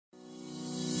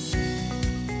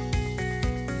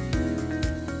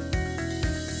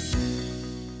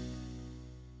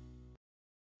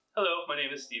My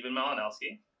name is Stephen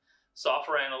Malinowski,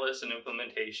 software analyst and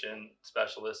implementation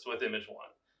specialist with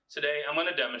imageONE. Today, I'm going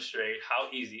to demonstrate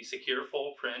how easy Secure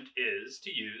Full Print is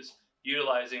to use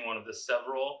utilizing one of the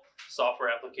several software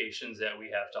applications that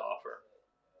we have to offer.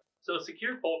 So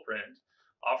Secure Full Print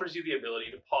offers you the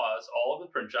ability to pause all of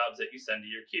the print jobs that you send to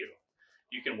your queue.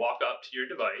 You can walk up to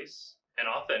your device and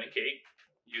authenticate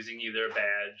using either a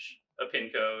badge, a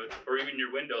PIN code, or even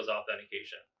your Windows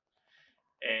authentication.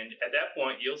 And at that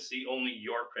point, you'll see only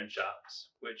your print jobs,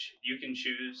 which you can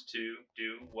choose to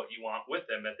do what you want with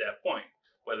them at that point,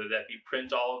 whether that be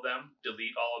print all of them,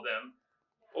 delete all of them,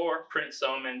 or print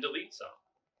some and delete some.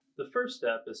 The first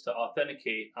step is to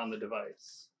authenticate on the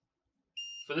device.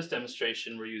 For this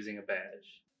demonstration, we're using a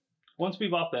badge. Once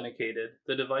we've authenticated,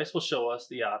 the device will show us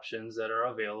the options that are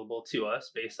available to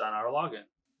us based on our login.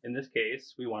 In this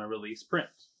case, we want to release print.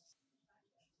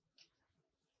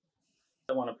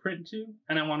 I want to print to,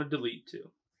 and I want to delete to.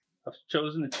 I've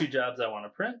chosen the two jobs I want to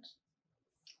print.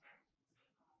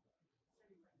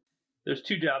 There's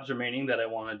two jobs remaining that I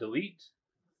want to delete.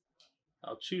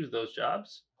 I'll choose those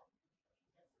jobs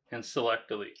and select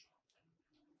delete.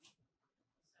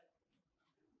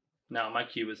 Now my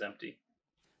queue is empty.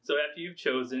 So after you've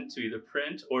chosen to either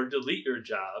print or delete your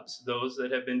jobs, those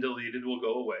that have been deleted will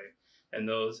go away, and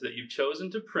those that you've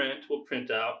chosen to print will print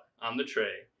out on the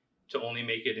tray to only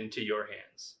make it into your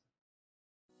hands.